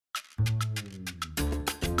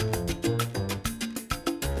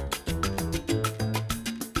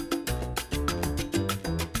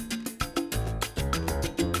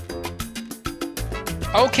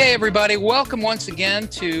Okay, everybody, welcome once again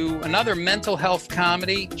to another mental health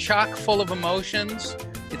comedy, chock full of emotions.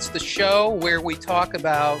 It's the show where we talk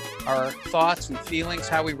about our thoughts and feelings,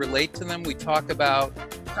 how we relate to them. We talk about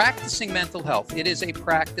practicing mental health. It is a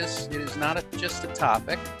practice. It is not just a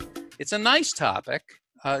topic. It's a nice topic,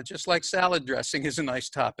 just like salad dressing is a nice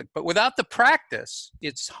topic. But without the practice,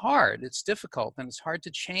 it's hard, it's difficult, and it's hard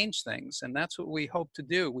to change things. And that's what we hope to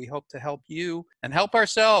do. We hope to help you and help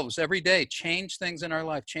ourselves every day change things in our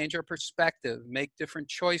life, change our perspective, make different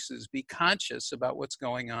choices, be conscious about what's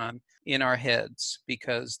going on in our heads,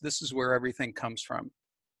 because this is where everything comes from,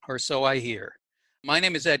 or so I hear. My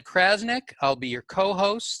name is Ed Krasnick. I'll be your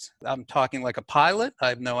co-host. I'm talking like a pilot. I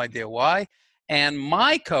have no idea why. And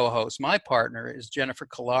my co-host, my partner, is Jennifer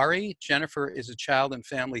Kolari. Jennifer is a child and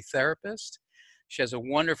family therapist. She has a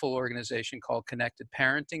wonderful organization called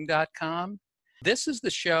ConnectedParenting.com. This is the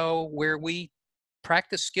show where we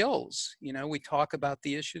practice skills. You know, we talk about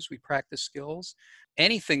the issues, we practice skills.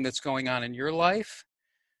 Anything that's going on in your life,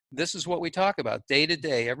 this is what we talk about,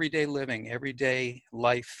 day-to-day, everyday living, everyday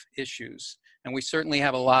life issues. And we certainly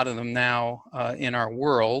have a lot of them now in our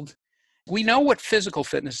world. We know what physical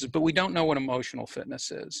fitness is, but we don't know what emotional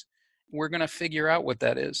fitness is. We're going to figure out what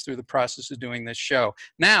that is through the process of doing this show.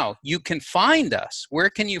 Now, you can find us.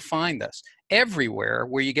 Where can you find us? Everywhere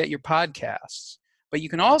where you get your podcasts. But you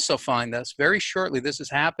can also find us very shortly. This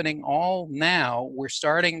is happening all now. We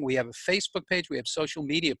have a Facebook page. We have social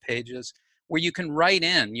media pages where you can write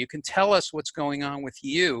in. You can tell us what's going on with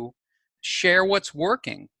you. Share what's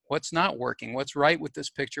working. What's not working? What's right with this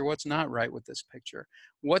picture? What's not right with this picture?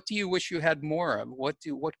 What do you wish you had more of? What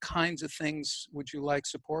kinds of things would you like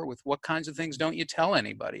support with? What kinds of things don't you tell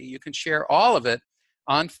anybody? You can share all of it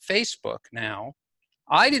on Facebook now.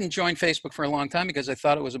 I didn't join Facebook for a long time because I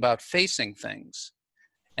thought it was about facing things.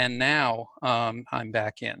 And now I'm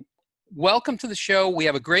back in. Welcome to the show. We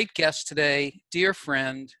have a great guest today, dear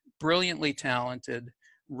friend, brilliantly talented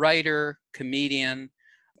writer, comedian,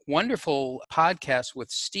 wonderful podcast with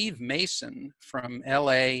Steve Mason from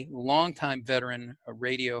LA, longtime veteran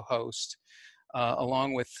radio host,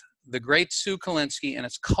 along with the great Sue Kalinsky, and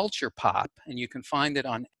it's Culture Pop, and you can find it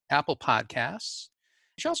on Apple Podcasts.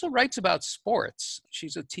 She also writes about sports.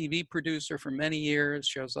 She's a TV producer for many years,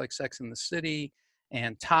 shows like Sex and the City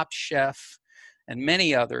and Top Chef and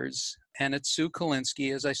many others. And it's Sue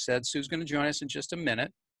Kalinsky, as I said. Sue's going to join us in just a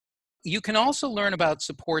minute. You can also learn about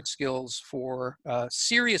support skills for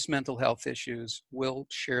serious mental health issues. We'll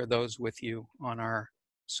share those with you on our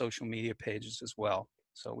social media pages as well.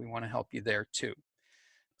 So we want to help you there too.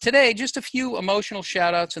 Today, just a few emotional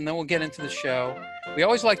shout outs and then we'll get into the show. We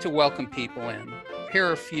always like to welcome people in. Here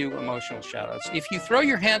are a few emotional shout outs. If you throw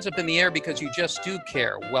your hands up in the air because you just do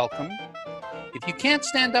care, welcome. If you can't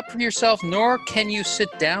stand up for yourself, nor can you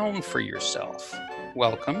sit down for yourself,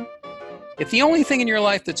 welcome. If the only thing in your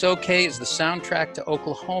life that's okay is the soundtrack to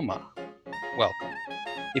Oklahoma, welcome.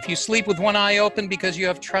 If you sleep with one eye open because you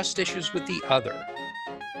have trust issues with the other,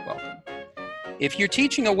 welcome. If you're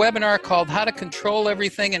teaching a webinar called How to Control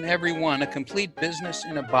Everything and Everyone, a Complete Business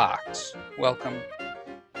in a Box, welcome.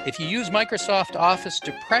 If you use Microsoft Office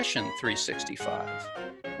Depression 365,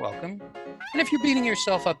 welcome. And if you're beating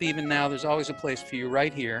yourself up even now, there's always a place for you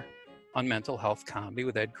right here on Mental Health Comedy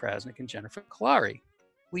with Ed Krasnick and Jennifer Kolari.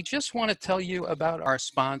 We just want to tell you about our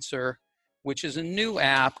sponsor, which is a new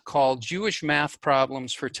app called Jewish Math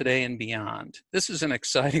Problems for Today and Beyond. This is an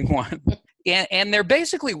exciting one. And they're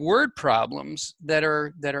basically word problems that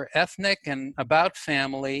are ethnic and about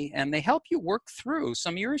family, and they help you work through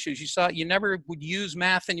some of your issues. You saw you never would use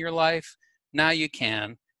math in your life. Now you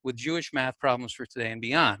can with Jewish Math Problems for Today and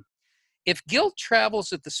Beyond. If guilt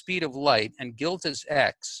travels at the speed of light and guilt is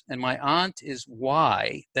X and my aunt is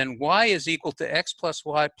Y, then Y is equal to X plus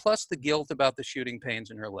Y plus the guilt about the shooting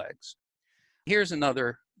pains in her legs. Here's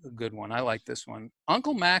another good one. I like this one.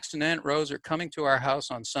 Uncle Max and Aunt Rose are coming to our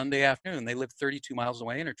house on Sunday afternoon. They live 32 miles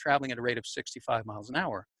away and are traveling at a rate of 65 miles an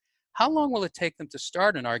hour. How long will it take them to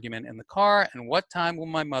start an argument in the car, and what time will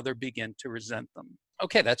my mother begin to resent them?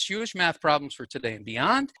 Okay, that's Jewish Math Problems for Today and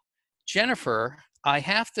Beyond. Jennifer, I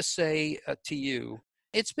have to say to you,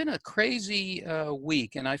 it's been a crazy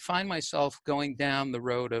week, and I find myself going down the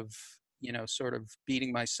road of, sort of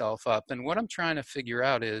beating myself up. And what I'm trying to figure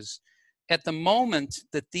out is, at the moment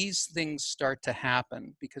that these things start to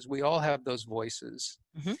happen, because we all have those voices,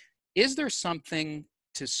 is there something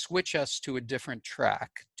to switch us to a different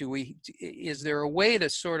track? Is there a way to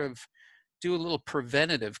sort of do a little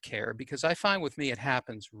preventative care? Because I find with me, it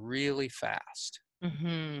happens really fast.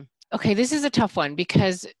 Okay, this is a tough one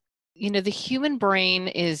because The human brain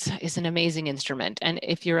is an amazing instrument. And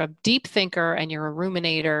if you're a deep thinker and you're a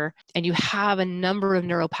ruminator and you have a number of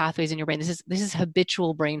neural pathways in your brain, this is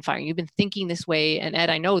habitual brain firing. You've been thinking this way. And Ed,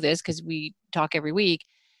 I know this because we talk every week.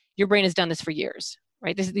 Your brain has done this for years,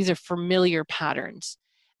 right? These are familiar patterns.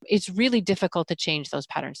 It's really difficult to change those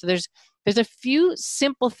patterns. So there's a few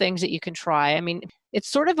simple things that you can try. I mean, it's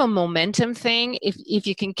sort of a momentum thing. If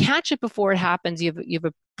you can catch it before it happens, you have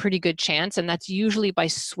a pretty good chance. And that's usually by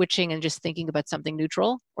switching and just thinking about something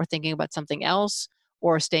neutral or thinking about something else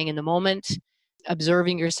or staying in the moment,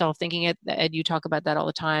 observing yourself, thinking it. Ed, you talk about that all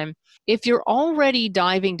the time. If you're already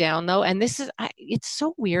diving down though, and it's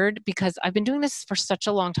so weird because I've been doing this for such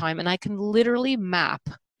a long time and I can literally map.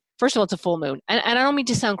 First of all, it's a full moon. And I don't mean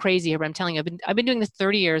to sound crazy here, but I'm telling you, I've been doing this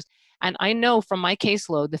 30 years. And I know from my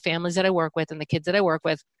caseload, the families that I work with and the kids that I work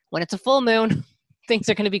with, when it's a full moon, things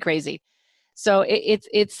are going to be crazy. So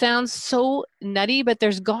it sounds so nutty, but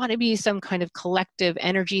there's got to be some kind of collective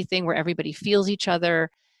energy thing where everybody feels each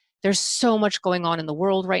other. There's so much going on in the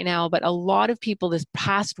world right now, but a lot of people this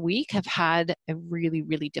past week have had a really,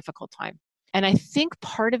 really difficult time. And I think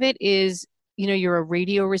part of it is, you're a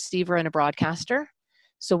radio receiver and a broadcaster.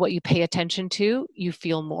 So what you pay attention to, you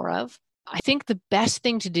feel more of. I think the best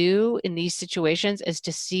thing to do in these situations is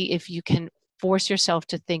to see if you can force yourself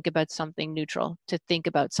to think about something neutral, to think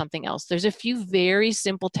about something else. There's a few very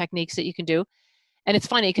simple techniques that you can do. And it's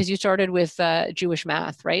funny because you started with Jewish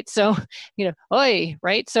math, right? So, oi,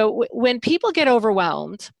 right? So when people get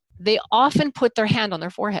overwhelmed, they often put their hand on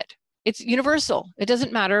their forehead. It's universal. It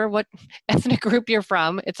doesn't matter what ethnic group you're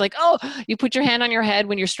from. It's like, oh, you put your hand on your head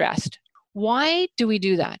when you're stressed. Why do we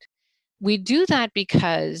do that? We do that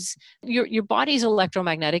because your body's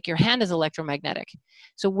electromagnetic, your hand is electromagnetic.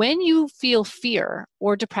 So when you feel fear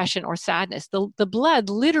or depression or sadness, the blood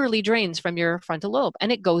literally drains from your frontal lobe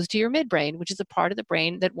and it goes to your midbrain, which is a part of the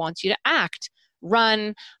brain that wants you to act,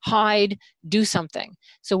 run, hide, do something.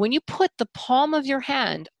 So when you put the palm of your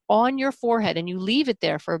hand on your forehead and you leave it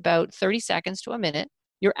there for about 30 seconds to a minute,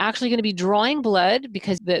 you're actually going to be drawing blood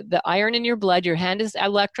because the iron in your blood, your hand is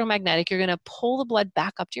electromagnetic. You're going to pull the blood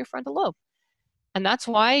back up to your frontal lobe. And that's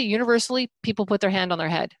why universally people put their hand on their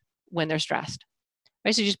head when they're stressed.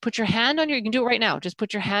 Right? So just put your hand on you can do it right now. Just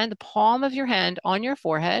put your hand, the palm of your hand on your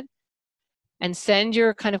forehead and send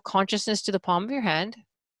your kind of consciousness to the palm of your hand.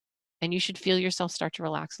 And you should feel yourself start to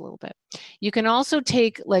relax a little bit. You can also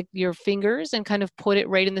take like your fingers and kind of put it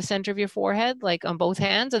right in the center of your forehead, like on both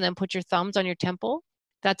hands, and then put your thumbs on your temple.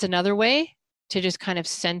 That's another way to just kind of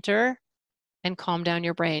center and calm down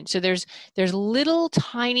your brain. So there's little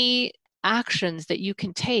tiny actions that you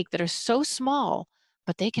can take that are so small,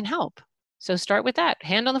 but they can help. So start with that.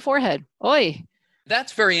 Hand on the forehead. Oi.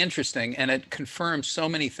 That's very interesting. And it confirms so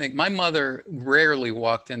many things. My mother rarely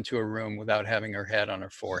walked into a room without having her head on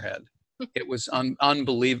her forehead. It was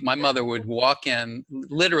unbelievable. My mother would walk in,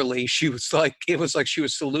 literally, it was like she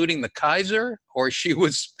was saluting the Kaiser or she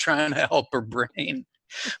was trying to help her brain.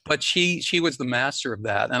 But she was the master of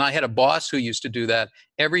that. And I had a boss who used to do that.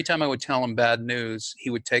 Every time I would tell him bad news, he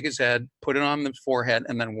would take his head, put it on the forehead,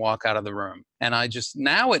 and then walk out of the room. And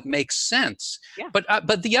now it makes sense. Yeah.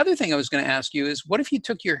 But the other thing I was going to ask you is, what if you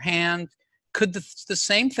took your hand, could the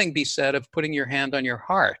same thing be said of putting your hand on your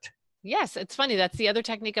heart? Yes, it's funny. That's the other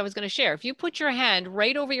technique I was going to share. If you put your hand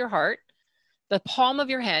right over your heart, the palm of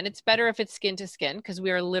your hand, it's better if it's skin to skin because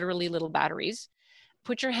we are literally little batteries.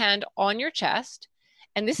 Put your hand on your chest.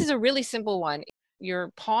 And this is a really simple one.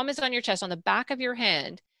 Your palm is on your chest, on the back of your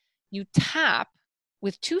hand. You tap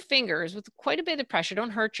with two fingers with quite a bit of pressure. Don't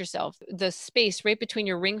hurt yourself. The space right between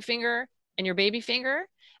your ring finger and your baby finger,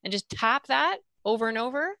 and just tap that over and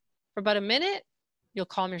over for about a minute. You'll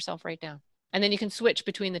calm yourself right down. And then you can switch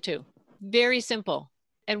between the two. Very simple.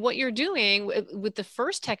 And what you're doing with the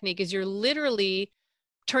first technique is you're literally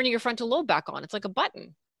turning your frontal lobe back on. It's like a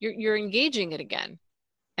button. You're engaging it again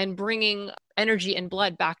and bringing energy and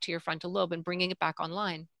blood back to your frontal lobe and bringing it back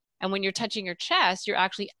online. And when you're touching your chest, you're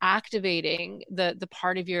actually activating the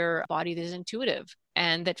part of your body that is intuitive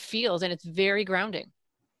and that feels, and it's very grounding.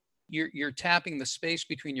 You're tapping the space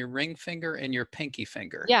between your ring finger and your pinky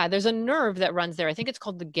finger. Yeah, there's a nerve that runs there. I think it's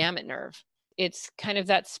called the gamut nerve. It's kind of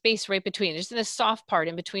that space right between, just in the soft part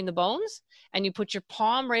in between the bones. And you put your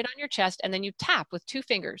palm right on your chest and then you tap with two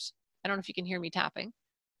fingers. I don't know if you can hear me tapping.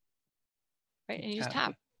 Right? And you just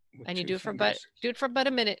tap. And you do it for about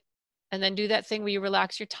a minute, and then do that thing where you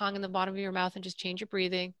relax your tongue in the bottom of your mouth and just change your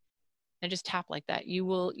breathing and just tap like that. You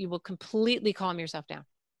will completely calm yourself down.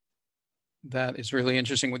 That is really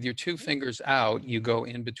interesting. With your two fingers out, you go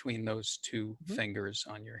in between those two fingers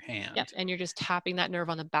on your hand. Yeah, and you're just tapping that nerve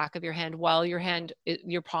on the back of your hand while your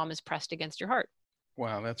palm is pressed against your heart.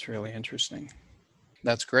 Wow, that's really interesting.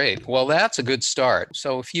 That's great. Well, that's a good start.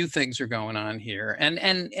 So a few things are going on here.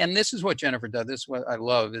 And this is what Jennifer does. This is what I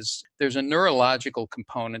love is there's a neurological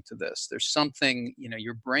component to this. There's something,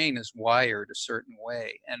 your brain is wired a certain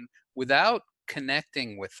way. And without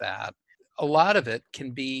connecting with that, a lot of it can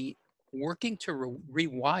be working to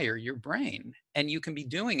rewire your brain. And you can be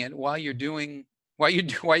doing it while you're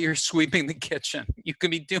sweeping the kitchen. You can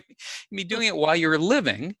be doing it while you're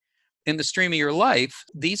living in the stream of your life.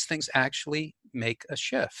 These things actually make a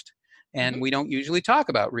shift. And we don't usually talk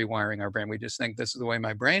about rewiring our brain. We just think this is the way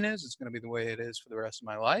my brain is. It's going to be the way it is for the rest of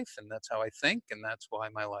my life. And that's how I think. And that's why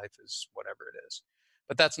my life is whatever it is.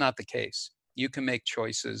 But that's not the case. You can make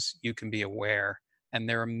choices. You can be aware. And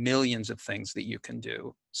there are millions of things that you can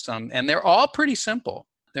do. And they're all pretty simple.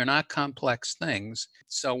 They're not complex things.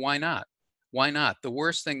 So why not? Why not? The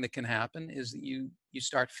worst thing that can happen is that you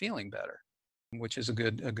start feeling better, which is a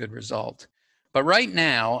good result. But right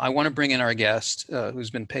now, I want to bring in our guest who's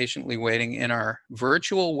been patiently waiting in our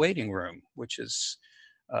virtual waiting room, which is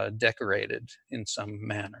decorated in some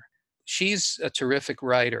manner. She's a terrific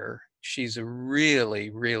writer. She's a really,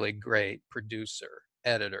 really great producer,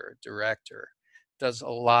 editor, director, does a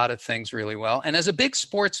lot of things really well. And as a big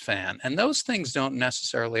sports fan, and those things don't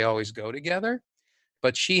necessarily always go together,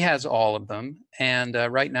 but she has all of them. And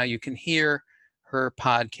right now you can hear her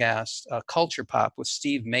podcast, Culture Pop with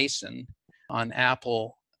Steve Mason, on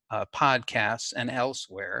Apple Podcasts and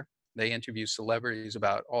elsewhere. They interview celebrities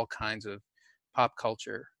about all kinds of pop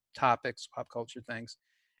culture topics, pop culture things.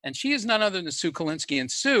 And she is none other than Sue Kolinsky.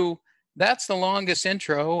 And Sue, that's the longest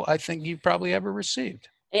intro I think you've probably ever received.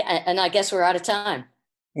 Yeah, and I guess we're out of time.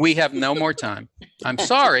 We have no more time. I'm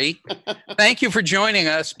sorry. Thank you for joining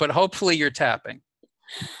us, but hopefully you're tapping.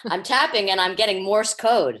 I'm tapping and I'm getting Morse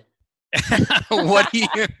code. What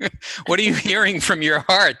are you hearing from your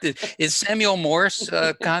heart? Is Samuel Morse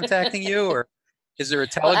contacting you, or is there a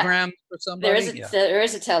telegram for somebody? There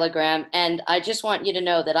is a telegram, and I just want you to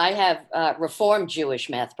know that I have Reformed Jewish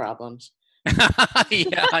math problems.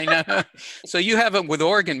 Yeah, I know. So you have it with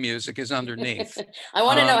organ music is underneath. I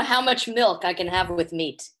want to know how much milk I can have with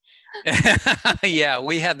meat. Yeah,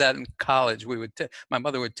 we had that in college. My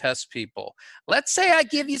mother would test people. Let's say I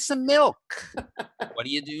give you some milk. What do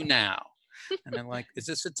you do now? And I'm like, is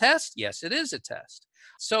this a test? Yes, it is a test.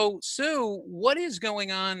 So, Sue, what is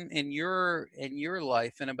going on in your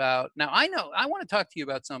life and about now? I want to talk to you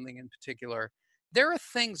about something in particular. There are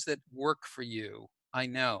things that work for you, I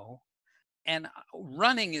know, and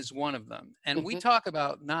running is one of them. And we talk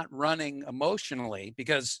about not running emotionally,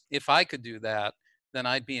 because if I could do that, then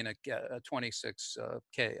I'd be in a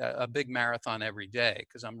 26K, a big marathon every day,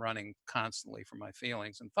 because I'm running constantly for my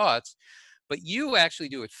feelings and thoughts. But you actually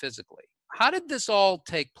do it physically. How did this all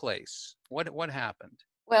take place? What happened?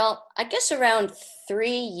 Well, I guess around 4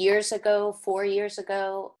 years ago,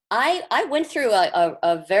 I went through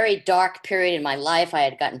a very dark period in my life. I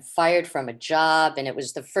had gotten fired from a job, and it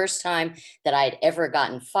was the first time that I had ever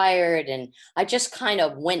gotten fired. And I just kind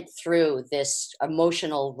of went through this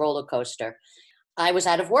emotional roller coaster. I was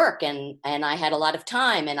out of work and I had a lot of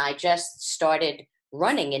time, and I just started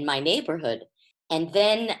running in my neighborhood. And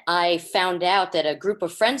then I found out that a group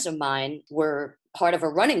of friends of mine were part of a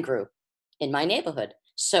running group in my neighborhood.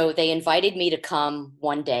 So they invited me to come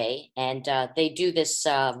one day, and they do this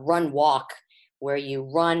run walk where you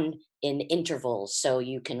run in intervals. So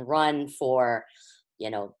you can run for,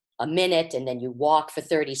 a minute, and then you walk for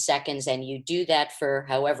 30 seconds, and you do that for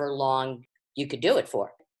however long you could do it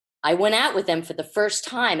for. I went out with them for the first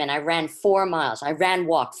time, and I ran 4 miles. I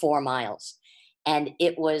walked 4 miles. And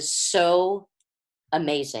it was so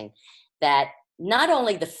amazing that not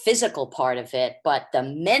only the physical part of it, but the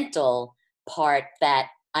mental part that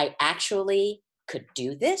I actually could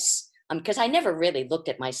do this. Because I never really looked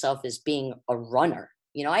at myself as being a runner.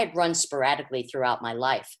 I had run sporadically throughout my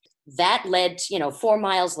life. That led, 4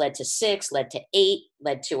 miles led to 6, led to 8,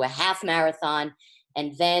 led to a half marathon.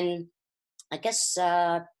 And then I guess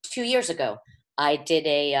 2 years ago, I did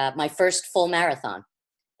my first full marathon.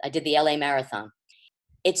 I did the LA Marathon.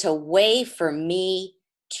 It's a way for me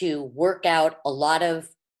to work out a lot of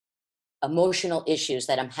emotional issues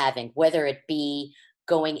that I'm having, whether it be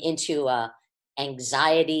going into a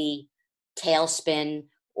anxiety tailspin,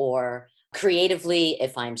 or creatively,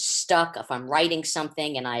 if I'm stuck, if I'm writing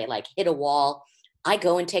something and I hit a wall, I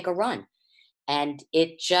go and take a run. And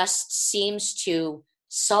it just seems to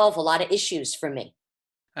solve a lot of issues for me.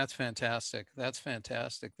 That's fantastic. That's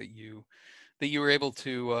fantastic that you were able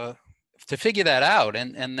to figure that out.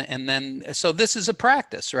 And then, so this is a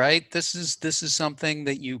practice, right? This is something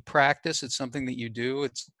that you practice. It's something that you do.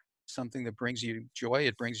 It's something that brings you joy.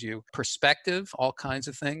 It brings you perspective, all kinds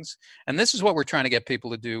of things. And this is what we're trying to get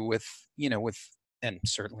people to do with, and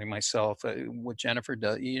certainly myself, what Jennifer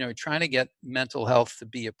does, trying to get mental health to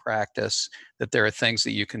be a practice, that there are things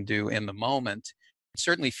that you can do in the moment.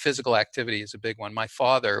 Certainly physical activity is a big one. My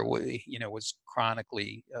father, was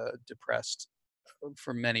chronically depressed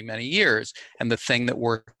for many, many years. And the thing that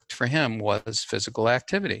worked for him was physical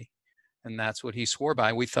activity. And that's what he swore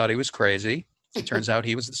by. We thought he was crazy. It turns out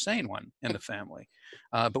he was the sane one in the family.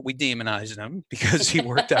 But we demonized him because he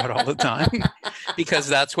worked out all the time, because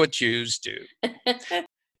that's what Jews do.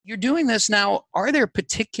 You're doing this now. Are there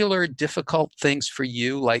particular difficult things for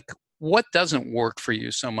you? Like, what doesn't work for you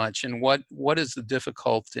so much, and what is the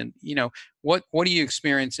difficult, and what are you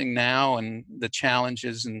experiencing now, and the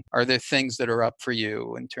challenges, and are there things that are up for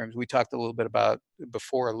you in terms? We talked a little bit about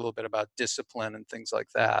discipline and things like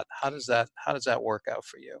that. How does that work out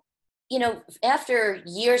for you? After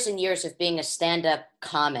years and years of being a stand-up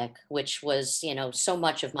comic, which was, so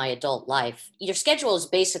much of my adult life, your schedule is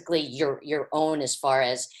basically your own, as far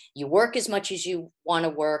as you work as much as you want to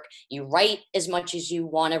work, you write as much as you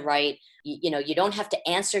want to write, you don't have to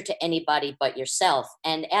answer to anybody but yourself.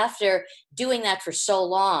 And after doing that for so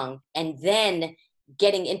long, and then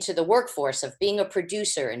getting into the workforce of being a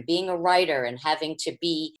producer and being a writer and having to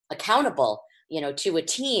be accountable, to a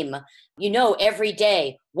team, every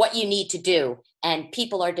day what you need to do, and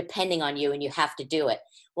people are depending on you and you have to do it.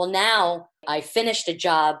 Well, now I finished a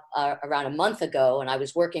job around a month ago, and I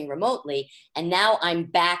was working remotely, and now I'm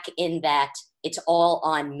back in that it's all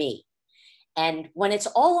on me. And when it's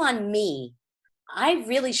all on me, I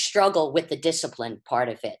really struggle with the discipline part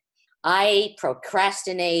of it. I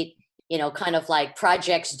procrastinate, kind of like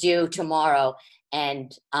projects due tomorrow, and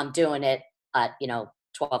I'm doing it at,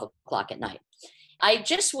 12 o'clock at night. I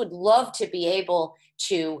just would love to be able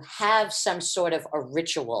to have some sort of a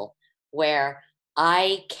ritual where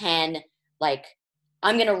I can, like,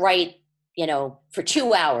 I'm going to write, for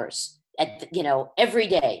 2 hours every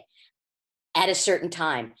day at a certain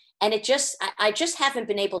time. And I just haven't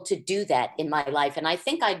been able to do that in my life. And I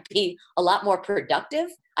think I'd be a lot more productive.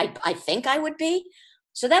 I think I would be.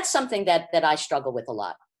 So that's something that I struggle with a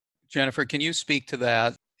lot. Jennifer, can you speak to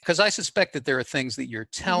that? Because I suspect that there are things that you're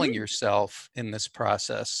telling yourself in this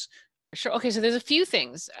process. Sure. Okay. So there's a few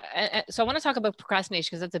things. So I want to talk about procrastination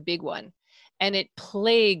because that's a big one, and it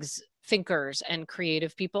plagues thinkers and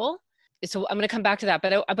creative people. So I'm going to come back to that,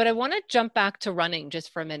 but I want to jump back to running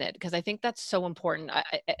just for a minute, because I think that's so important.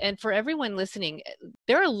 And for everyone listening,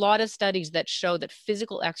 there are a lot of studies that show that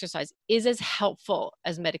physical exercise is as helpful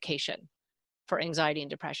as medication for anxiety and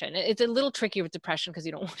depression. It's a little tricky with depression because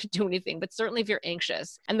you don't want to do anything, but certainly if you're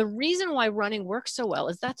anxious. And the reason why running works so well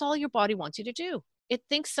is that's all your body wants you to do. It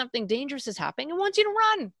thinks something dangerous is happening. It wants you to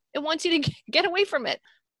run. It wants you to get away from it.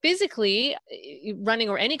 Physically, running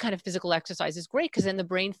or any kind of physical exercise is great, because then the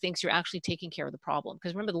brain thinks you're actually taking care of the problem.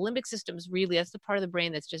 Because remember, the limbic system is really, that's the part of the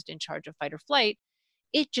brain that's just in charge of fight or flight.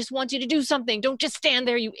 It just wants you to do something. Don't just stand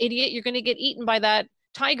there, you idiot. You're going to get eaten by that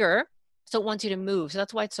tiger. So it wants you to move. So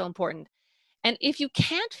that's why it's so important. And if you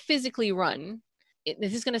can't physically run,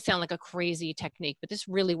 this is going to sound like a crazy technique, but this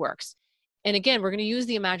really works. And again, we're going to use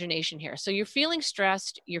the imagination here. So you're feeling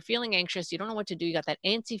stressed, you're feeling anxious, you don't know what to do, you got that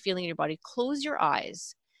antsy feeling in your body. Close your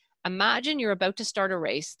eyes. Imagine you're about to start a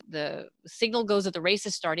race. The signal goes that the race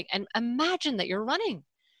is starting, and imagine that you're running.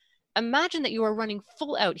 Imagine that you are running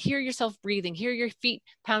full out. Hear yourself breathing, hear your feet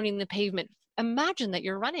pounding the pavement. Imagine that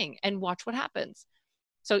you're running and watch what happens.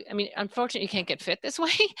 So, I mean, unfortunately, you can't get fit this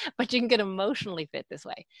way, but you can get emotionally fit this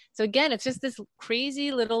way. So again, it's just this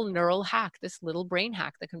crazy little neural hack, this little brain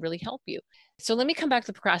hack that can really help you. So let me come back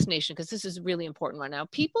to procrastination, because this is a really important one now.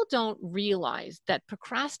 People don't realize that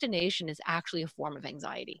procrastination is actually a form of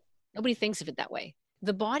anxiety. Nobody thinks of it that way.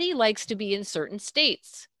 The body likes to be in certain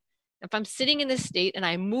states. If I'm sitting in this state and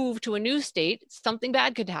I move to a new state, something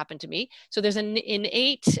bad could happen to me. So there's an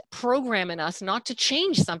innate program in us not to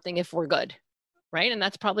change something if we're good. Right? And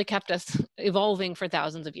that's probably kept us evolving for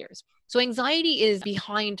thousands of years. So anxiety is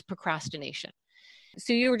behind procrastination.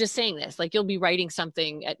 So you were just saying this, like you'll be writing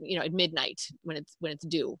something at midnight when it's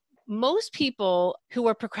due. Most people who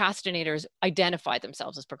are procrastinators identify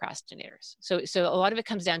themselves as procrastinators. So a lot of it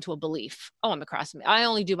comes down to a belief. Oh, I'm a procrastinator. I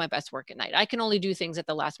only do my best work at night. I can only do things at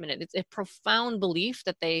the last minute. It's a profound belief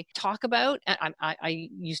that they talk about. And I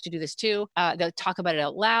used to do this too. They'll talk about it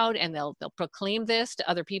out loud, and they'll proclaim this to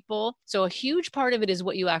other people. So a huge part of it is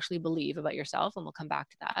what you actually believe about yourself. And we'll come back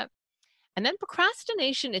to that. And then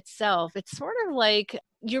procrastination itself, it's sort of like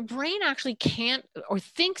your brain actually can't or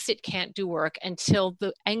thinks it can't do work until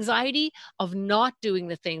the anxiety of not doing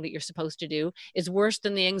the thing that you're supposed to do is worse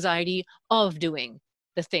than the anxiety of doing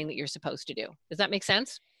the thing that you're supposed to do. Does that make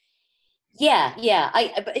sense? Yeah, yeah.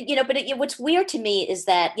 What's weird to me is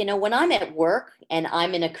that, when I'm at work and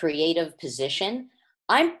I'm in a creative position,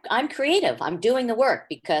 I'm creative. I'm doing the work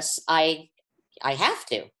because I have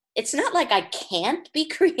to. It's not like I can't be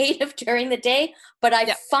creative during the day, but I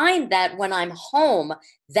Yeah. find that when I'm home,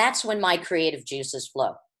 that's when my creative juices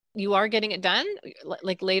flow. You are getting it done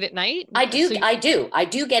like late at night? I do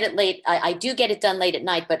get it late. I do get it done late at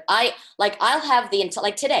night, but I'll have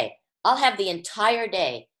like today, I'll have the entire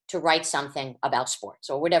day to write something about sports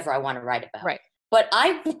or whatever I want to write about. Right. But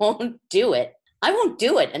I won't do it. I won't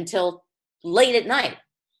do it until late at night.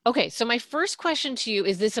 Okay. So my first question to you,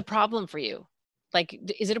 is this a problem for you? Like,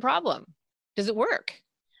 is it a problem? Does it work?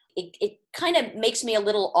 It kind of makes me a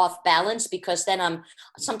little off balance because then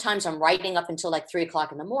sometimes I'm writing up until like 3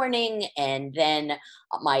 o'clock in the morning, and then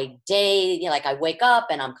my day, like I wake up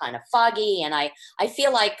and I'm kind of foggy, and I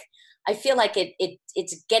feel like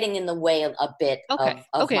it's getting in the way a bit Okay.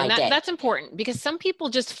 of Okay. my And day. that's important because some people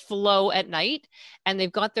just flow at night and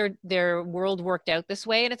they've got their world worked out this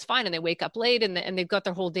way, and it's fine. And they wake up late and they've got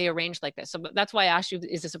their whole day arranged like this. So that's why I asked you,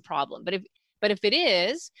 is this a problem? But if it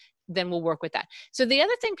is, then we'll work with that. So the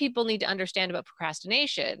other thing people need to understand about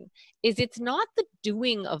procrastination is it's not the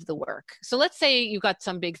doing of the work. So let's say you've got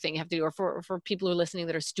some big thing you have to do, or for people who are listening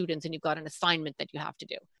that are students and you've got an assignment that you have to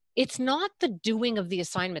do. It's not the doing of the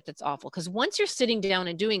assignment that's awful, because once you're sitting down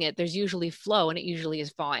and doing it, there's usually flow and it usually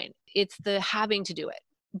is fine. It's the having to do it.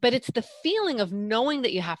 But it's the feeling of knowing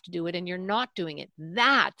that you have to do it and you're not doing it.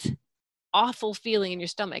 That awful feeling in your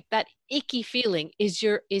stomach, that icky feeling is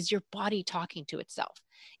your body talking to itself.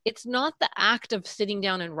 It's not the act of sitting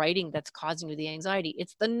down and writing that's causing you the anxiety.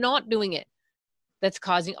 It's the not doing it that's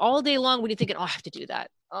causing all day long when you're thinking, oh, I have to do that.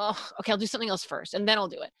 Oh, okay, I'll do something else first and then I'll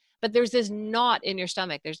do it. But there's this knot in your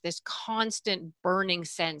stomach. There's this constant burning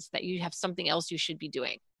sense that you have something else you should be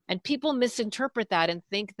doing. And people misinterpret that and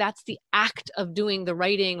think that's the act of doing the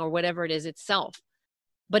writing or whatever it is itself.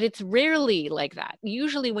 But it's rarely like that.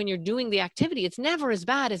 Usually when you're doing the activity, it's never as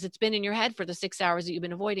bad as it's been in your head for the 6 hours that you've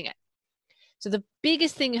been avoiding it. So the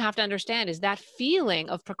biggest thing you have to understand is that feeling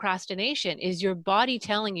of procrastination is your body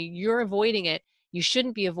telling you you're avoiding it. You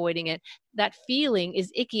shouldn't be avoiding it. That feeling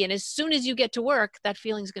is icky. And as soon as you get to work, that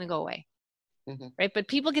feeling is going to go away. Mm-hmm. Right. But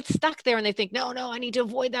people get stuck there and they think, no, I need to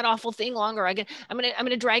avoid that awful thing longer. I'm going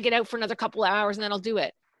to drag it out for another couple of hours and then I'll do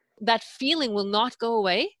it. That feeling will not go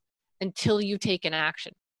away until you take an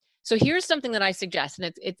action. So here's something that I suggest,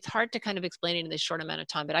 and it's hard to kind of explain it in this short amount of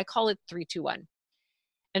time, but I call it 3-2-1.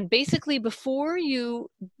 And basically before you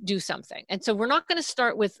do something, and so we're not going to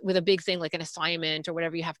start with a big thing like an assignment or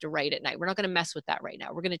whatever you have to write at night. We're not going to mess with that right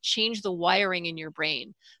now. We're going to change the wiring in your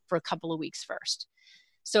brain for a couple of weeks first.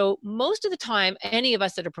 So most of the time, any of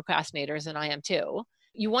us that are procrastinators, and I am too,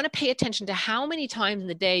 you want to pay attention to how many times in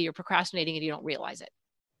the day you're procrastinating and you don't realize it.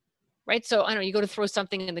 Right? So I don't know, you go to throw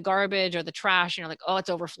something in the garbage or the trash, and you're like, oh, it's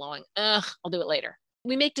overflowing. I'll do it later.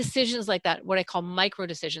 We make decisions like that, what I call micro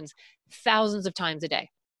decisions, thousands of times a day.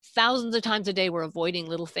 Thousands of times a day, we're avoiding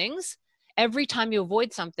little things. Every time you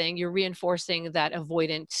avoid something, you're reinforcing that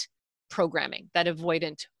avoidant programming, that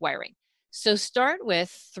avoidant wiring. So start with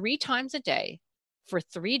 3 times a day for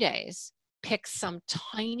 3 days. Pick some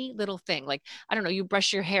tiny little thing. Like, I don't know, you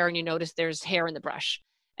brush your hair and you notice there's hair in the brush.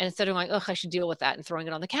 And instead of going, oh, I should deal with that and throwing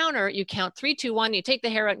it on the counter, you count 3, 2, 1, you take the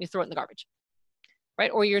hair out and you throw it in the garbage. Right?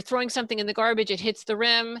 Or you're throwing something in the garbage, it hits the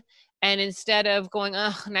rim. And instead of going,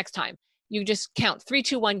 oh, next time, you just count 3,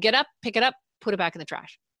 2, 1, get up, pick it up, put it back in the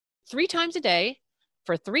trash. 3 times a day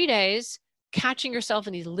for 3 days, catching yourself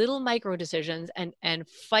in these little micro decisions and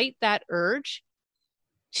fight that urge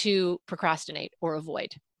to procrastinate or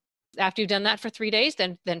avoid. After you've done that for 3 days,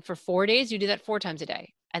 then for 4 days, you do that 4 times a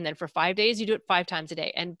day. And then for 5 days, you do it 5 times a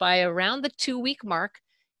day. And by around the 2-week mark,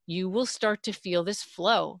 you will start to feel this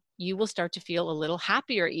flow. You will start to feel a little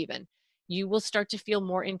happier even. You will start to feel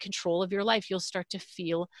more in control of your life. You'll start to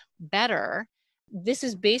feel better. This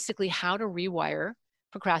is basically how to rewire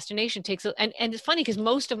procrastination. And it's funny because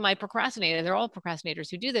most of my procrastinators, they're all procrastinators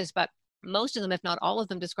who do this, but most of them, if not all of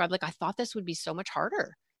them, describe like, I thought this would be so much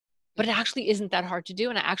harder, but it actually isn't that hard to do.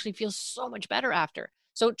 And I actually feel so much better after.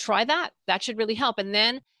 So try that. That should really help. And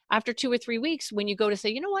then after 2 or 3 weeks, when you go to say,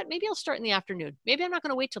 you know what, maybe I'll start in the afternoon. Maybe I'm not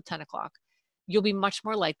going to wait till 10 o'clock. You'll be much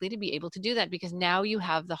more likely to be able to do that because now you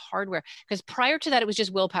have the hardware. Because prior to that, it was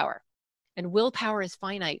just willpower. And willpower is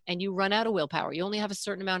finite and you run out of willpower. You only have a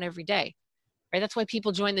certain amount every day. Right? That's why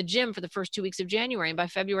people join the gym for the first 2 weeks of January. And by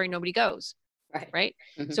February, nobody goes. Right?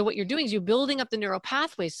 Mm-hmm. So what you're doing is you're building up the neural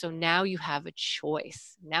pathways. So now you have a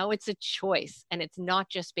choice. Now it's a choice. And it's not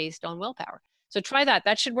just based on willpower. So try that.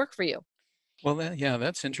 That should work for you. Well, yeah,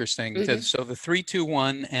 that's interesting. Mhm. So the 3, 2,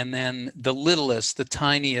 1, and then the littlest, the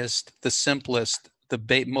tiniest, the simplest,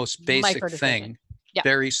 the most basic Micro decision. thing, Yeah.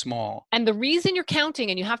 very small. And the reason you're counting,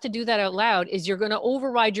 and you have to do that out loud, is you're going to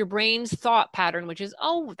override your brain's thought pattern, which is,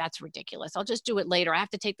 oh, that's ridiculous. I'll just do it later. I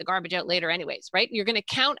have to take the garbage out later anyways, right? You're going to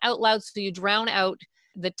count out loud so you drown out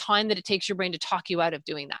the time that it takes your brain to talk you out of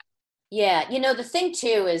doing that. Yeah, the thing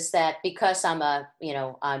too is that because I'm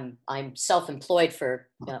self-employed for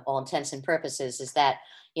all intents and purposes, is that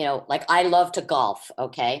like I love to golf,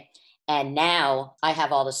 okay, and now I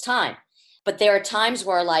have all this time, but there are times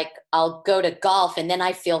where like I'll go to golf and then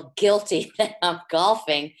I feel guilty that I'm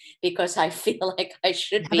golfing because I feel like I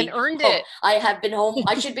should You haven't be earned home. it. I have been home.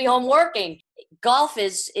 I should be home working. Golf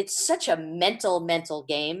it's such a mental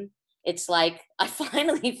game. It's like I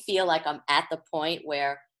finally feel like I'm at the point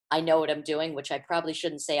where I know what I'm doing, which I probably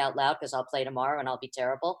shouldn't say out loud because I'll play tomorrow and I'll be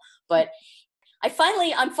terrible. But I'm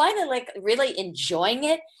finally like really enjoying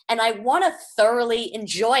it, and I want to thoroughly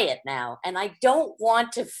enjoy it now. And I don't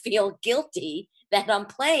want to feel guilty that I'm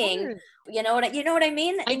playing. You know what I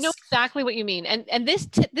mean? I know exactly what you mean, and this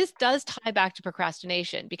does tie back to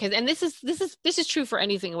procrastination, because, and this is true for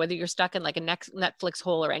anything, whether you're stuck in like a Netflix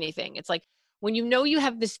hole or anything. It's like when you know you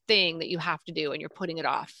have this thing that you have to do and you're putting it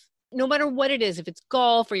off, no matter what it is, if it's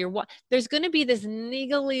golf or there's going to be this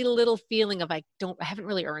niggly little feeling of I haven't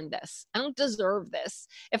really earned this. I don't deserve this.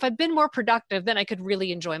 If I'd been more productive, then I could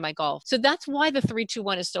really enjoy my golf. So that's why the 3, 2,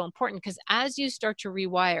 1 is so important, because as you start to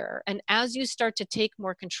rewire and as you start to take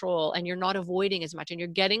more control and you're not avoiding as much and you're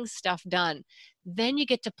getting stuff done, then you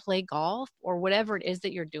get to play golf or whatever it is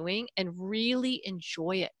that you're doing and really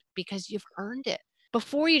enjoy it because you've earned it.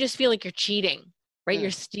 Before, you just feel like you're cheating, right?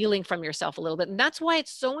 You're stealing from yourself a little bit. And that's why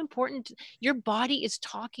it's so important. Your body is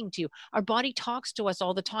talking to you. Our body talks to us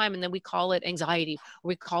all the time. And then we call it anxiety, or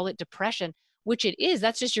we call it depression, which it is.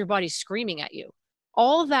 That's just your body screaming at you.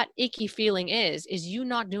 All that icky feeling is you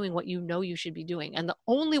not doing what you know you should be doing. And the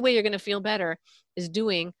only way you're going to feel better is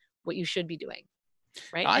doing what you should be doing,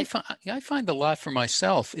 right? I find a lot for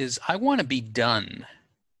myself is I want to be done.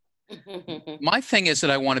 My thing is that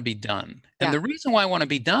I want to be done. And the reason why I want to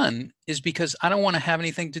be done is because I don't want to have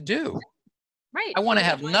anything to do. Right. I want to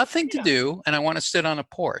have nothing to do, and I want to sit on a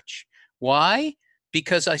porch. Why?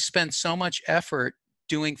 Because I spend so much effort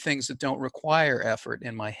doing things that don't require effort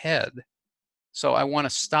in my head. So I want to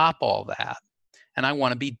stop all that, and I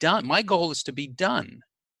want to be done. My goal is to be done.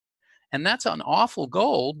 And that's an awful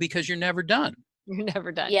goal because you're never done. You're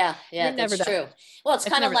never done. Yeah, You're never that's done. true. Well, it's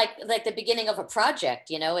kind of like the beginning of a project,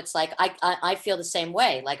 It's like I feel the same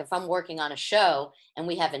way. Like if I'm working on a show and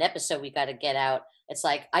we have an episode we got to get out, it's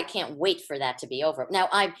like I can't wait for that to be over. Now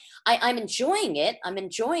I'm enjoying it. I'm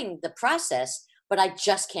enjoying the process, but I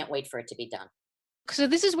just can't wait for it to be done. So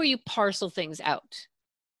this is where you parcel things out,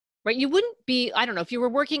 right? You wouldn't be, I don't know, if you were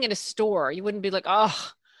working in a store, you wouldn't be like,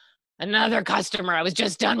 oh, another customer, I was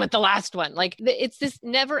just done with the last one. Like it's this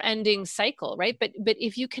never ending cycle, right? But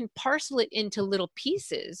if you can parcel it into little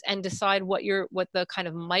pieces and decide what the kind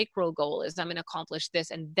of micro goal is, I'm going to accomplish this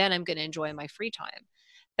and then I'm going to enjoy my free time,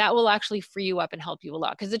 that will actually free you up and help you a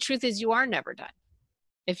lot. Because the truth is you are never done.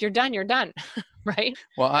 If you're done, you're done, right?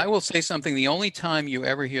 Well, I will say something. The only time you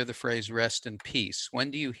ever hear the phrase rest in peace, when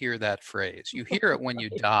do you hear that phrase? You hear it when you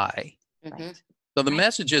die. Mhm. So the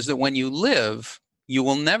message is that when you live, you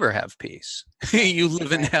will never have peace. You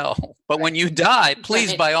live in hell. But when you die,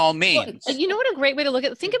 please, by all means. You know what a great way to look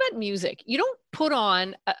at it? Think about music. You don't put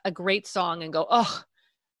on a great song and go, oh,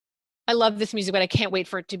 I love this music, but I can't wait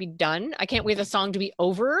for it to be done. I can't wait for the song to be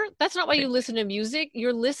over. That's not why you listen to music.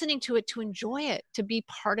 You're listening to it to enjoy it, to be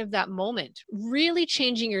part of that moment. Really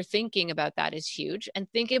changing your thinking about that is huge. And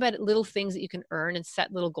thinking about little things that you can earn and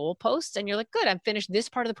set little goalposts. And you're like, good, I'm finished this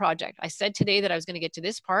part of the project. I said today that I was going to get to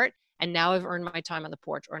this part. And now I've earned my time on the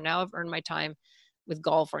porch, or now I've earned my time with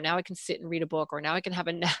golf, or now I can sit and read a book, or now I can have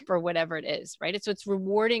a nap, or whatever it is, right? So it's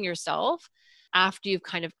rewarding yourself after you've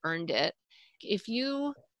kind of earned it. If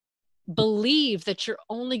you believe that you're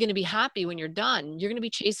only going to be happy when you're done, you're going to be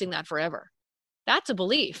chasing that forever. That's a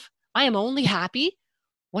belief. I am only happy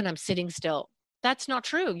when I'm sitting still. That's not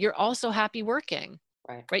true. You're also happy working,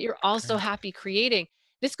 right? You're also happy creating.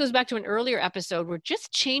 This goes back to an earlier episode where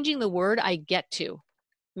just changing the word I get to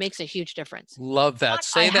makes a huge difference. Love that.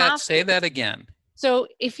 Say that again. So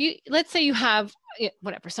if let's say you have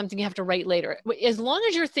whatever, something you have to write later, as long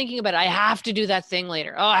as you're thinking about, I have to do that thing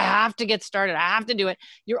later. Oh, I have to get started. I have to do it.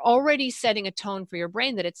 You're already setting a tone for your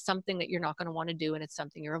brain that it's something that you're not going to want to do. And it's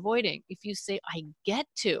something you're avoiding. If you say, I get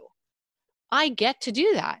to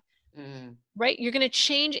do that, right? You're going to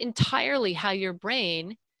change entirely how your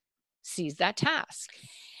brain sees that task.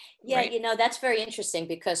 Yeah, right? you know, that's very interesting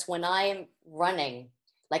because when I'm running,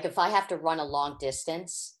 like if I have to run a long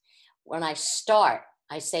distance, when I start,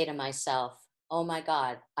 I say to myself, oh my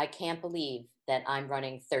God, I can't believe that I'm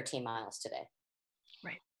running 13 miles today.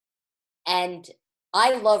 Right. And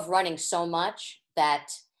I love running so much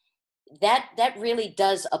that that really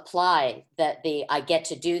does apply, that the I get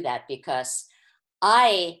to do that because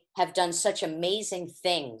I have done such amazing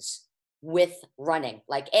things with running.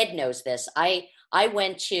 Like Ed knows this. I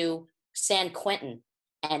went to San Quentin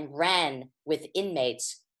and ran with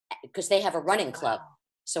inmates because they have a running club. Wow.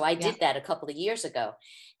 So I Yeah. did that a couple of years ago.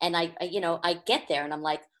 And I get there and I'm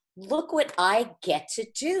like, look what I get to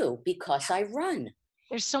do because I run.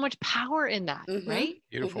 There's so much power in that, Mhm. right?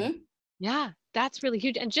 Beautiful. Mhm. Yeah, that's really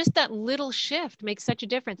huge. And just that little shift makes such a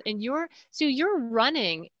difference. And you're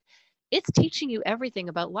running, it's teaching you everything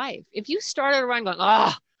about life. If you started a run going,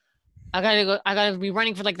 oh, I gotta be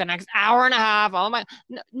running for like the next hour and a half. All my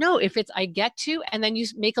no, if it's I get to, and then you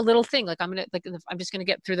make a little thing like I'm just gonna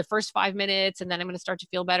get through the first 5 minutes, and then I'm gonna start to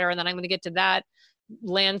feel better, and then I'm gonna get to that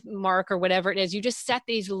landmark or whatever it is. You just set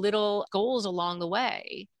these little goals along the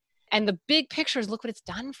way. And the big picture is look what it's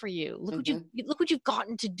done for you. Mhm. Look what you've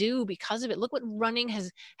gotten to do because of it. Look what running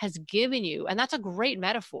has given you. And that's a great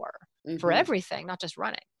metaphor for Mhm. everything, not just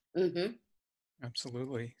running. Mhm.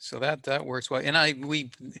 Absolutely. So that works well. And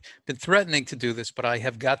we've been threatening to do this, but I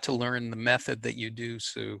have got to learn the method that you do,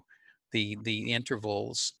 Sue, the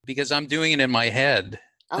intervals, because I'm doing it in my head,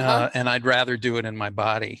 Uh-huh. and I'd rather do it in my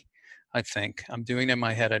body. I think I'm doing it in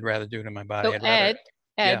my head. I'd rather do it in my body. So I'd rather, Ed,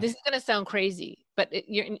 yeah. this is going to sound crazy, but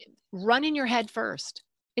run in your head first.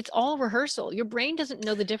 It's all rehearsal. Your brain doesn't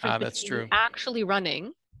know the difference That's between you true. actually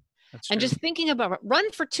running That's and true. just thinking about run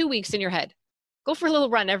for 2 weeks in your head. Go for a little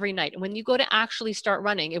run every night. And when you go to actually start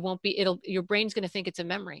running, your brain's going to think it's a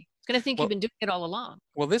memory. It's going to think you've Well, been doing it all along.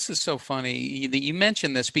 Well, this is so funny that you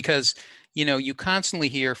mentioned this because, you constantly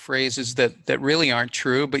hear phrases that really aren't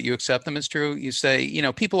true, but you accept them as true. You say,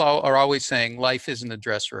 people are always saying life isn't a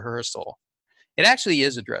dress rehearsal. It actually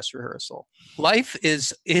is a dress rehearsal. Life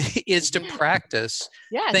is to practice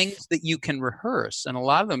Yes. things that you can rehearse, and a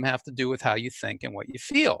lot of them have to do with how you think and what you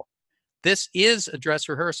feel. This is a dress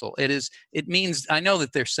rehearsal. It means, I know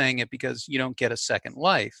that they're saying it because you don't get a second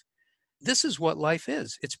life. This is what life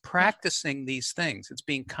is. It's Yeah. practicing these things. It's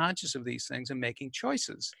being conscious of these things and making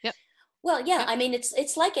choices. Yep. Well, yeah, Yep. I mean,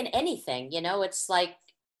 it's like in anything, it's like,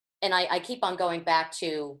 and I keep on going back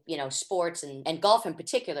to, sports and golf in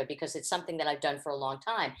particular, because it's something that I've done for a long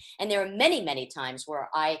time. And there are many, many times where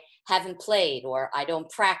I haven't played or I don't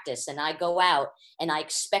practice and I go out and I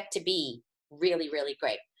expect to be really, really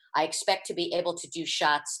great. I expect to be able to do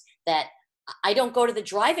shots that I don't go to the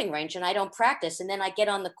driving range and I don't practice. And then I get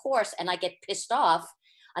on the course and I get pissed off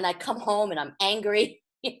and I come home and I'm angry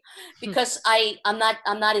because I'm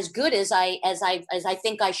not as good as I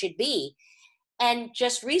think I should be. And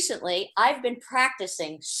just recently, I've been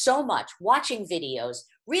practicing so much, watching videos,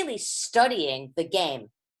 really studying the game,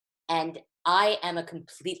 and I am a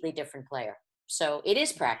completely different player. So it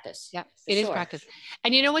is practice Yeah, for it is sure. practice.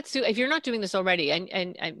 And you know what, Sue, if you're not doing this already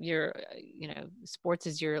and you're, sports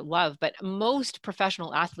is your love, but most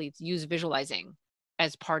professional athletes use visualizing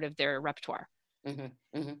as part of their repertoire, Hmm.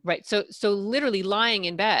 Hmm. right? So literally lying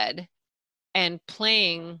in bed and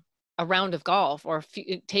playing a round of golf or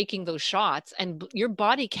taking those shots, and your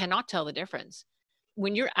body cannot tell the difference.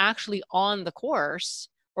 When you're actually on the course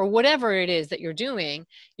or whatever it is that you're doing,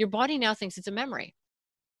 your body now thinks it's a memory.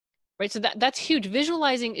 Right. So that's huge.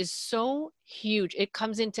 Visualizing is so huge. It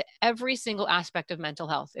comes into every single aspect of mental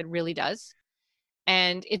health. It really does.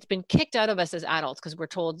 And it's been kicked out of us as adults because we're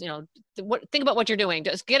told, think about what you're doing.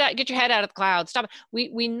 Just get your head out of the cloud. Stop.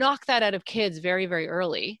 We knock that out of kids very, very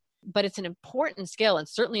early, but it's an important skill. And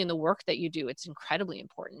certainly in the work that you do, it's incredibly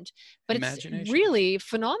important, but it's Imagination. really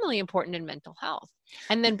phenomenally important in mental health.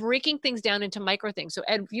 And then breaking things down into micro things. So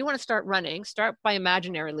Ed, if you want to start running, start by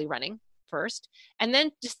imaginarily running first, and then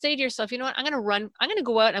just say to yourself, you know what, I'm going to run. I'm going to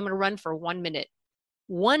go out. I'm going to run for 1 minute.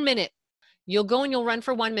 1 minute. You'll go and you'll run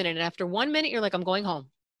for 1 minute. And after 1 minute, you're like, I'm going home.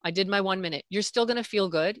 I did my 1 minute. You're still going to feel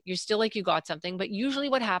good. You're still like you got something. But usually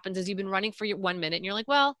what happens is you've been running for your 1 minute and you're like,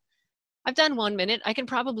 well, I've done 1 minute. I can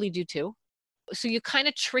probably do two. So you kind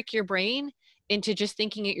of trick your brain into just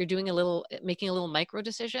thinking that you're making a little micro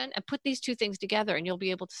decision, and put these two things together and you'll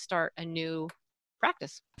be able to start a new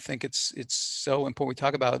practice. I think it's so important. We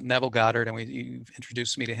talk about Neville Goddard, and you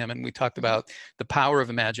introduced me to him, and we talked about the power of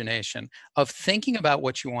imagination, of thinking about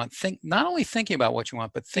what you want. Not only thinking about what you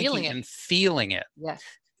want, but Feeling thinking it. and feeling it Yes.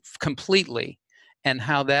 completely. and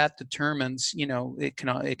how that determines, it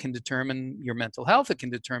can determine your mental health. It can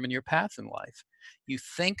determine your path in life. You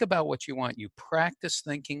think about what you want. You practice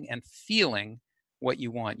thinking and feeling what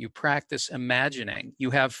you want. You practice imagining.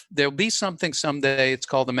 There'll be something someday, it's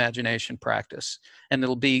called imagination practice. And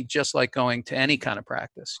it'll be just like going to any kind of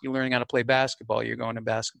practice. You're learning how to play basketball, you're going to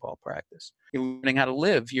basketball practice. You're learning how to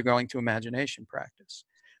live, you're going to imagination practice.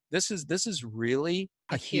 This is really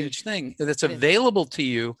a huge thing that's available to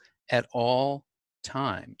you at all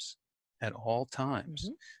times,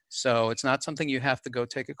 Mm-hmm. So it's not something you have to go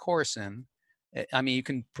take a course in. I mean, you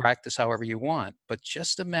can practice however you want, but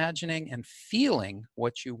just imagining and feeling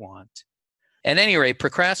what you want. At any rate,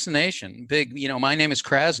 procrastination, big, my name is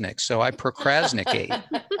Krasnick, so I procrastinate,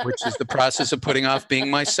 which is the process of putting off being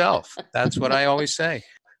myself. That's what I always say.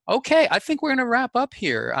 Okay, I think we're going to wrap up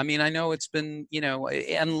here. I mean, I know it's been,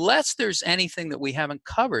 unless there's anything that we haven't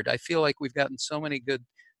covered, I feel like we've gotten so many good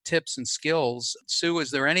tips and skills. Sue,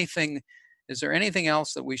 is there anything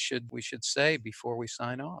else that we should say before we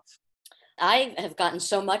sign off? I have gotten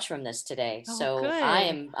so much from this today. So good.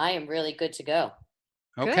 I am really good to go.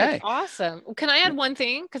 Okay. Good. Awesome. Can I add one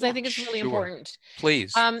thing? Because I think it's really important.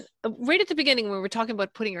 Please. Right at the beginning, when we were talking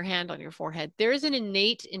about putting your hand on your forehead, there is an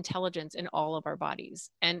innate intelligence in all of our bodies.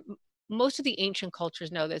 And most of the ancient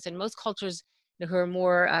cultures know this. And most cultures who are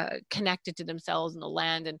more connected to themselves and the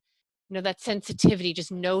land and that sensitivity,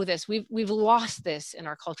 just know this. We've lost this in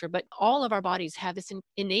our culture, but all of our bodies have this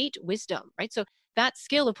innate wisdom, right? So that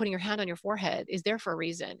skill of putting your hand on your forehead is there for a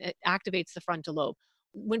reason. It activates the frontal lobe.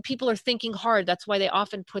 When people are thinking hard, that's why they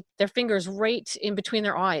often put their fingers right in between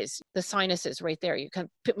their eyes, the sinuses right there.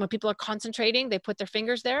 When people are concentrating, they put their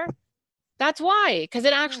fingers there. That's why, because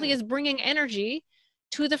it actually is bringing energy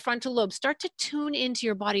to the frontal lobe. Start to tune into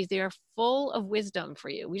your bodies. They are full of wisdom for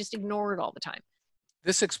you. We just ignore it all the time.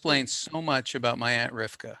 This explains so much about my Aunt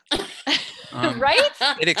Rivka. Right?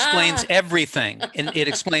 It explains everything. And it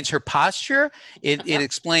explains her posture. It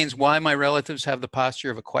explains why my relatives have the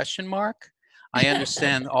posture of a question mark. I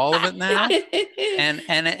understand all of it now. And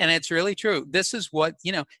it's really true. This is what,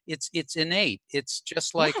 it's innate. It's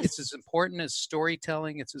just like, it's as important as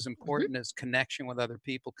storytelling. It's as important as connection with other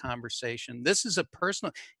people, conversation. This is a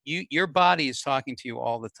personal, your body is talking to you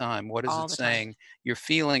all the time. What is it saying? Your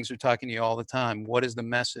feelings are talking to you all the time. What is the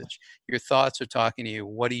message? Your thoughts are talking to you.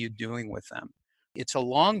 What are you doing with them? It's a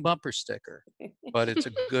long bumper sticker, but it's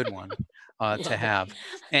a good one to have.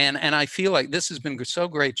 And I feel like this has been so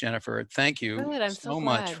great, Jennifer. Thank you so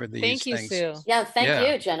much for these things. Thank you, Sue. Yeah,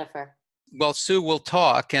 thank you, Jennifer. Well, Sue, we'll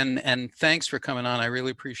talk, and thanks for coming on. I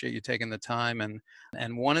really appreciate you taking the time.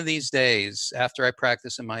 And one of these days, after I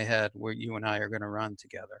practice in my head, where you and I are going to run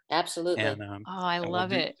together. Absolutely. And, I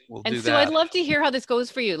love it. We'll and do Sue, that. I'd love to hear how this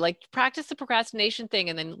goes for you. Like, practice the procrastination thing,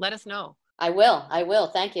 and then let us know. I will.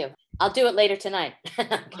 Thank you. I'll do it later tonight.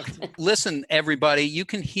 Listen, everybody, you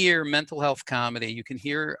can hear Mental Health Comedy. You can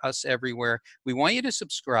hear us everywhere. We want you to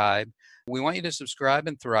subscribe. We want you to subscribe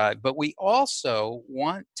and thrive, but we also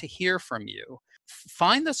want to hear from you.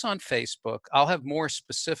 Find us on Facebook. I'll have more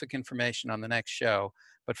specific information on the next show,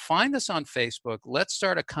 but find us on Facebook. Let's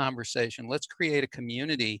start a conversation. Let's create a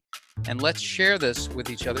community, and let's share this with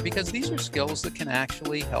each other, because these are skills that can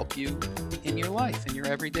actually help you in your life, in your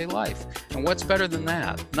everyday life. And what's better than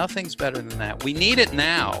that? Nothing's better than that. We need it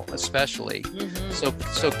now, especially.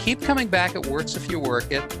 So keep coming back. It works if you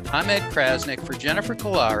work it. I'm Ed Krasnick for Jennifer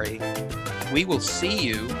Kolari. We will see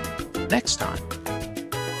you next time.